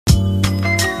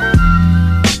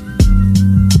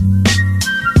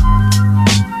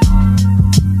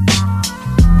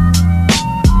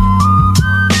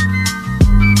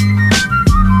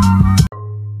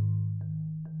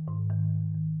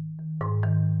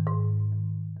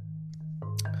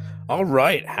All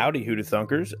right, howdy Hoota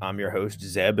Thunkers. I'm your host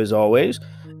Zeb as always,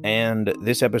 and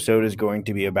this episode is going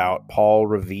to be about Paul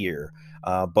Revere,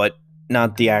 but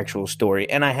not the actual story.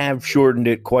 And I have shortened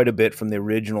it quite a bit from the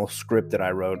original script that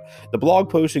I wrote. The blog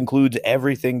post includes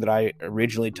everything that I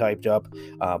originally typed up,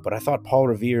 but I thought Paul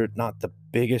Revere not the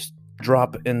biggest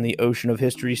drop in the ocean of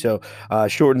history, so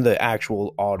shorten the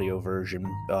actual audio version.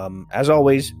 As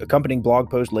always, accompanying blog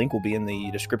post link will be in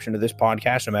the description of this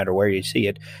podcast, no matter where you see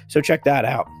it, so check that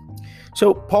out.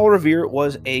 So Paul Revere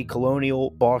was a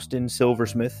colonial Boston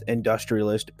silversmith,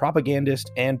 industrialist,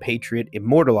 propagandist, and patriot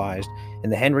immortalized in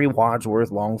the Henry Wadsworth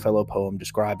Longfellow poem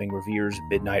describing Revere's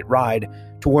midnight ride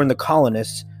to warn the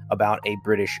colonists about a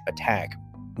British attack.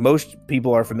 Most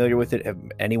people are familiar with it.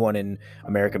 Anyone in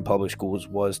American public schools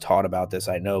was taught about this,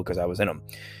 I know, because I was in them.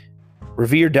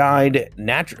 Revere died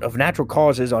of natural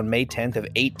causes on May 10th of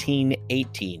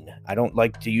 1818. I don't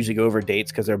like to usually go over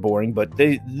dates because they're boring, but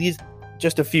these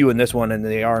just a few in this one, and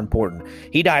they are important.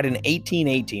 He died in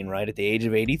 1818, right, at the age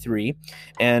of 83,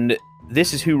 and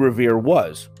this is who Revere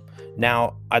was.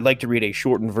 Now, I'd like to read a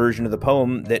shortened version of the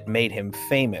poem that made him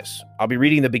famous. I'll be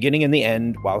reading the beginning and the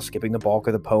end while skipping the bulk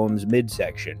of the poem's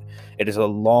midsection. It is a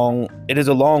long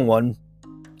one,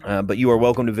 but you are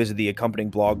welcome to visit the accompanying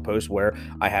blog post where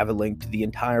I have a link to the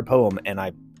entire poem, and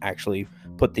I actually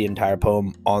put the entire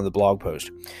poem on the blog post.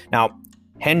 Now,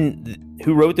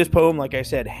 who wrote this poem? Like I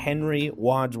said, Henry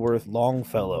Wadsworth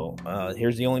Longfellow.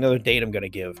 Here's the only other date I'm going to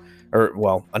give.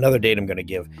 Another date I'm going to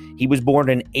give. He was born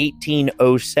in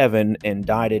 1807 and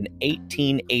died in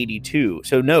 1882.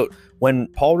 So note, when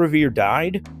Paul Revere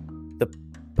died, the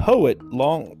poet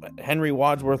Henry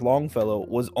Wadsworth Longfellow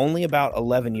was only about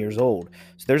 11 years old.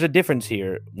 So there's a difference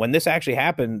here. When this actually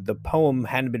happened, the poem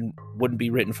wouldn't be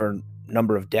written for a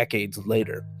number of decades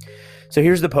later. So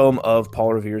here's the poem of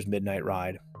Paul Revere's Midnight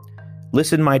Ride.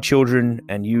 Listen, my children,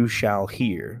 and you shall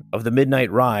hear of the midnight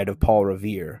ride of Paul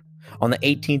Revere. On the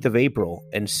 18th of April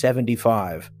in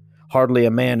 75, hardly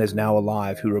a man is now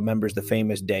alive who remembers the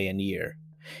famous day and year.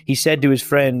 He said to his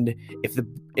friend,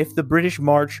 if the British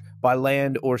march by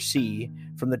land or sea,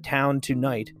 from the town to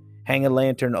night, hang a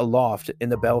lantern aloft in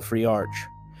the belfry arch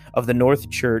of the North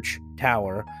Church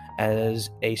tower as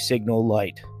a signal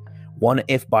light. One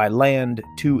if by land,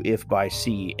 two if by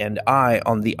sea, and I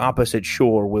on the opposite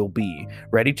shore will be,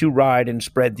 ready to ride and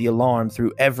spread the alarm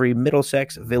through every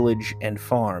Middlesex village and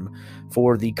farm,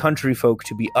 for the country folk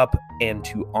to be up and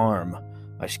to arm.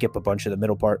 I skip a bunch of the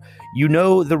middle part. You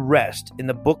know the rest in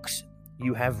the books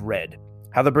you have read,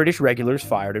 how the British regulars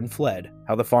fired and fled,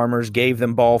 how the farmers gave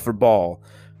them ball for ball,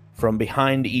 from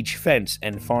behind each fence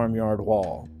and farmyard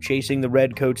wall, chasing the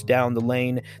redcoats down the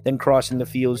lane, then crossing the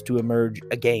fields to emerge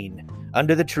again,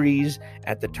 under the trees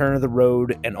at the turn of the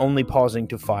road, and only pausing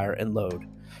to fire and load.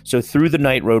 So through the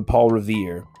night rode Paul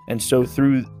Revere, and so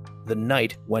through the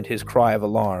night went his cry of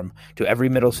alarm to every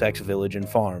Middlesex village and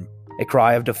farm, a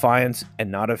cry of defiance and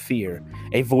not of fear,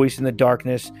 a voice in the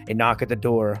darkness, a knock at the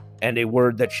door, and a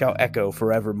word that shall echo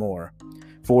forevermore.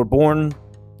 For born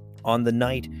on the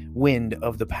night wind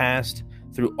of the past,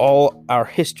 through all our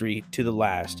history to the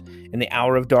last, in the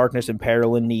hour of darkness and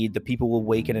peril and need, the people will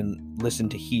waken and listen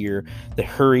to hear the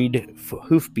hurried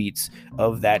hoofbeats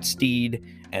of that steed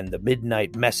and the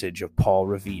midnight message of Paul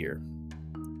Revere.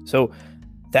 So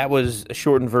that was a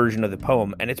shortened version of the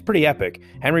poem, and it's pretty epic.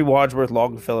 Henry Wadsworth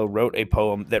Longfellow wrote a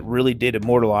poem that really did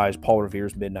immortalize Paul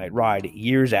Revere's midnight ride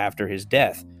years after his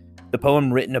death. The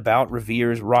poem written about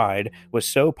Revere's ride was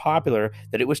so popular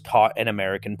that it was taught in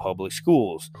American public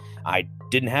schools. I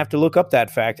didn't have to look up that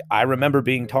fact. I remember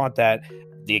being taught that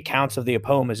the accounts of the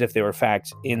poem as if they were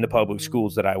facts in the public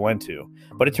schools that I went to.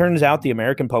 But it turns out the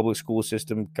American public school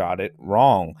system got it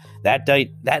wrong. That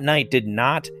night did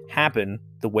not happen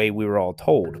the way we were all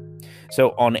told.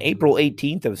 So on April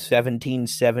 18th of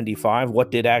 1775, what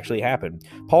did actually happen?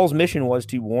 Paul's mission was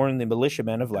to warn the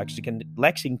militiamen of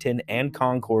Lexington and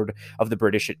Concord of the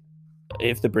British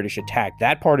if the British attacked.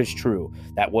 That part is true.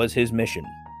 That was his mission.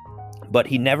 But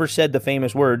he never said the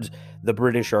famous words, "The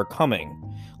British are coming."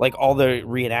 Like all the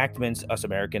reenactments us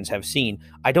Americans have seen,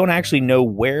 I don't actually know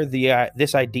where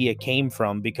this idea came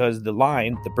from, because the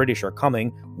line, "The British are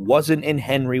coming," wasn't in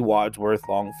Henry Wadsworth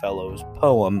Longfellow's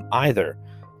poem either.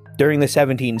 During the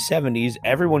 1770s,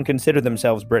 everyone considered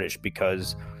themselves British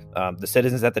because the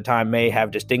citizens at the time may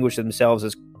have distinguished themselves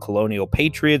as colonial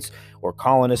patriots or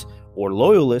colonists or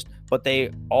loyalists, but they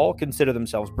all consider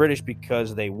themselves British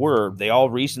because they all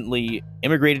recently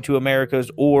immigrated to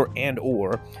Americas or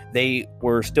they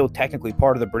were still technically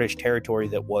part of the British territory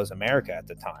that was America at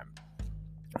the time.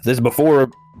 This is before,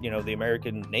 the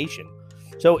American nation.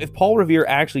 So if Paul Revere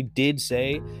actually did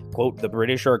say, quote, "the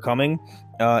British are coming,"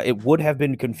 it would have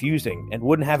been confusing and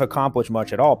wouldn't have accomplished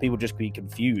much at all. People would just be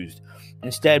confused.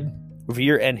 Instead,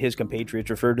 Revere and his compatriots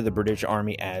referred to the British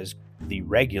Army as the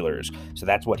regulars. So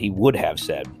that's what he would have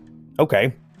said.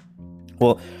 Okay.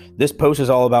 Well, this post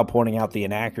is all about pointing out the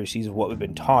inaccuracies of what we've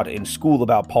been taught in school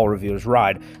about Paul Revere's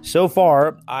ride. So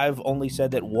far, I've only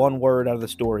said that one word out of the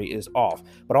story is off,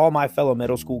 but all my fellow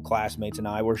middle school classmates and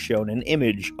I were shown an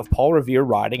image of Paul Revere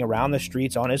riding around the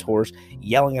streets on his horse,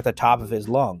 yelling at the top of his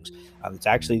lungs. It's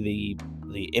actually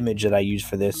the image that I use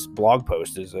for this blog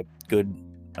post is a good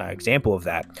example of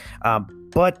that.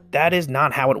 But that is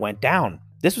not how it went down.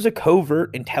 This was a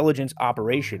covert intelligence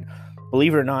operation.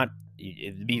 Believe it or not,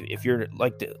 if you're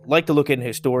like to look into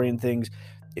historian things,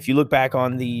 if you look back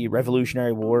on the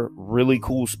Revolutionary War, really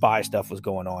cool spy stuff was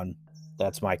going on.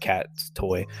 That's my cat's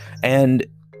toy. And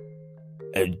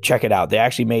check it out. They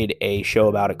actually made a show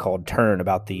about it called Turn,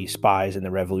 about the spies in the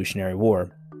Revolutionary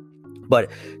War. But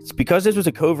it's because this was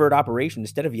a covert operation,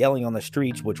 instead of yelling on the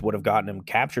streets, which would have gotten him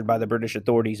captured by the British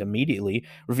authorities immediately,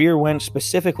 Revere went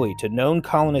specifically to known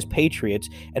colonist patriots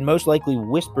and most likely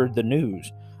whispered the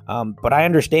news. But I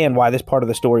understand why this part of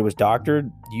the story was doctored.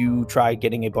 You try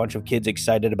getting a bunch of kids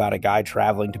excited about a guy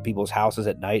traveling to people's houses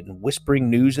at night and whispering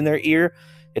news in their ear.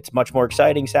 It's much more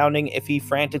exciting sounding if he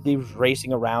frantically was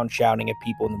racing around shouting at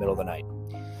people in the middle of the night.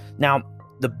 Now,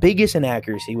 the biggest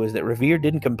inaccuracy was that Revere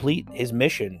didn't complete his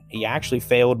mission. He actually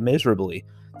failed miserably.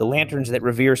 The lanterns that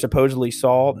Revere supposedly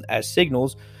saw as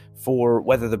signals for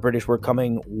whether the British were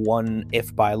coming, 1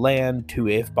 if by land, 2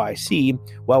 if by sea,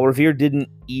 while Revere didn't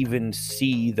even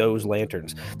see those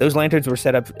lanterns. Those lanterns were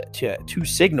set up to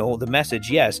signal the message,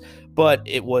 yes, but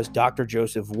it was Dr.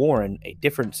 Joseph Warren, a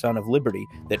different son of liberty,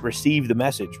 that received the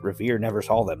message. Revere never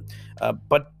saw them.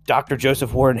 But Dr.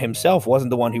 Joseph Warren himself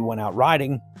wasn't the one who went out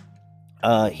riding.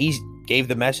 He gave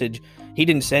the message. He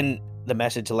didn't send the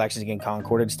message to Lexington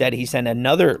Concord. Instead, he sent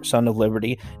another son of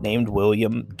liberty named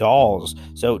William Dawes.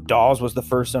 So Dawes was the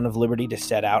first son of liberty to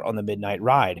set out on the midnight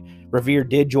ride. Revere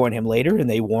did join him later, and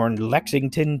they warned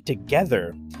Lexington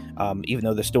together, even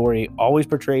though the story always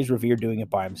portrays Revere doing it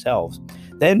by himself.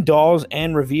 Then Dawes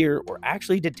and Revere were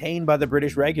actually detained by the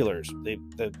British regulars,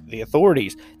 the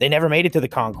authorities. They never made it to the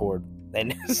Concord,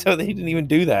 and so they didn't even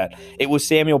do that. It was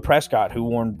Samuel Prescott who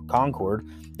warned Concord.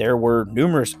 There were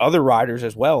numerous other riders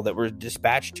as well that were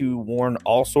dispatched to warn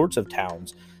all sorts of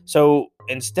towns. So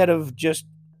instead of just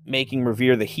making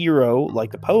Revere the hero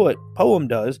like the poem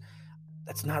does,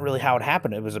 that's not really how it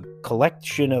happened. It was a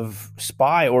collection of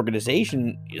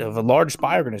a large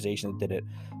spy organization that did it.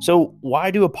 So why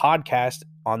do a podcast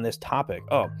on this topic?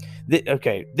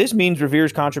 This means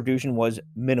Revere's contribution was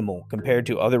minimal compared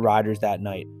to other riders that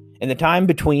night. In the time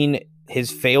between his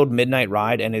failed midnight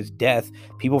ride and his death,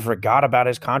 people forgot about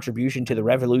his contribution to the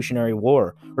Revolutionary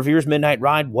War. Revere's midnight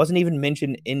ride wasn't even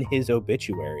mentioned in his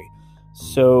obituary.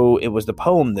 So it was the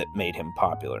poem that made him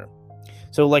popular.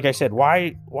 So like I said,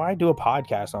 why do a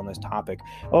podcast on this topic?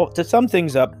 Well, to sum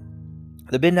things up,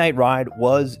 the Midnight Ride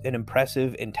was an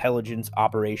impressive intelligence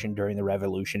operation during the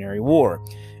Revolutionary War.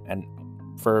 And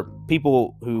for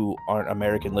people who aren't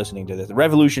American listening to this, the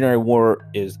Revolutionary War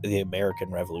is the American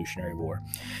Revolutionary War.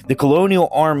 The colonial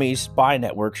army's spy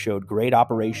network showed great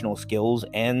operational skills,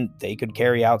 and they could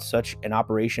carry out such an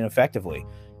operation effectively.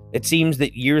 It seems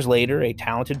that years later, a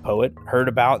talented poet heard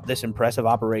about this impressive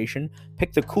operation,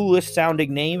 picked the coolest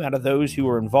sounding name out of those who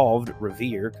were involved,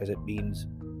 Revere, because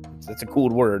it's a cool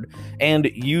word, and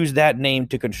used that name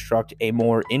to construct a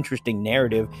more interesting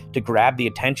narrative to grab the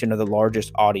attention of the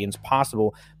largest audience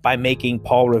possible by making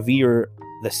Paul Revere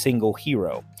the single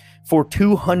hero. For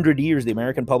 200 years, the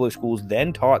American public schools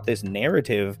then taught this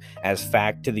narrative as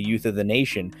fact to the youth of the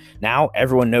nation. Now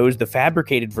everyone knows the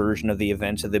fabricated version of the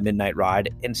events of the Midnight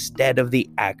Ride instead of the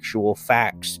actual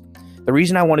facts. The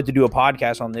reason I wanted to do a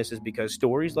podcast on this is because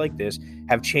stories like this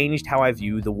have changed how I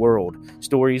view the world.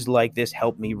 Stories like this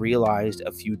help me realize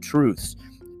a few truths.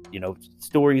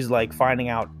 Stories like finding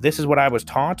out this is what I was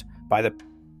taught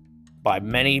by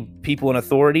many people in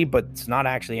authority, but it's not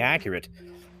actually accurate.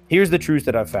 Here's the truth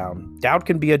that I've found. Doubt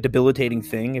can be a debilitating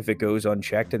thing if it goes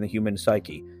unchecked in the human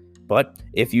psyche. But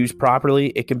if used properly,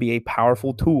 it can be a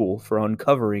powerful tool for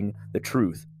uncovering the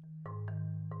truth.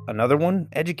 Another one,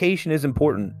 education is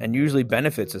important and usually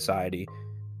benefits society,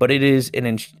 but it is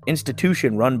an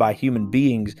institution run by human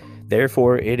beings,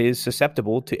 therefore it is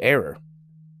susceptible to error.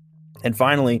 And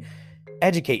finally,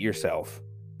 educate yourself,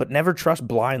 but never trust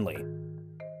blindly.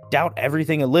 Doubt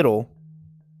everything a little.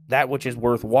 That which is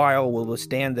worthwhile will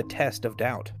withstand the test of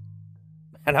doubt.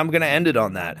 And I'm going to end it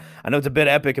on that. I know it's a bit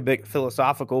epic, a bit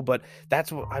philosophical, but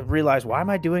that's what I realized. Why am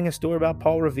I doing a story about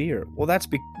Paul Revere? Well, that's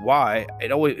why.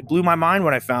 It blew my mind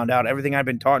when I found out everything I'd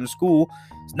been taught in school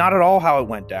is not at all how it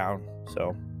went down.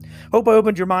 So hope I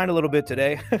opened your mind a little bit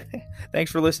today.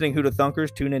 Thanks for listening, Who Da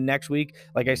Thunkers. Tune in next week.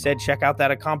 Like I said, check out that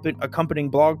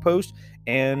accompanying blog post.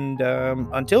 And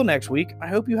until next week, I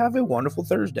hope you have a wonderful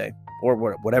Thursday or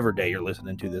whatever day you're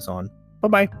listening to this on.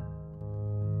 Bye-bye.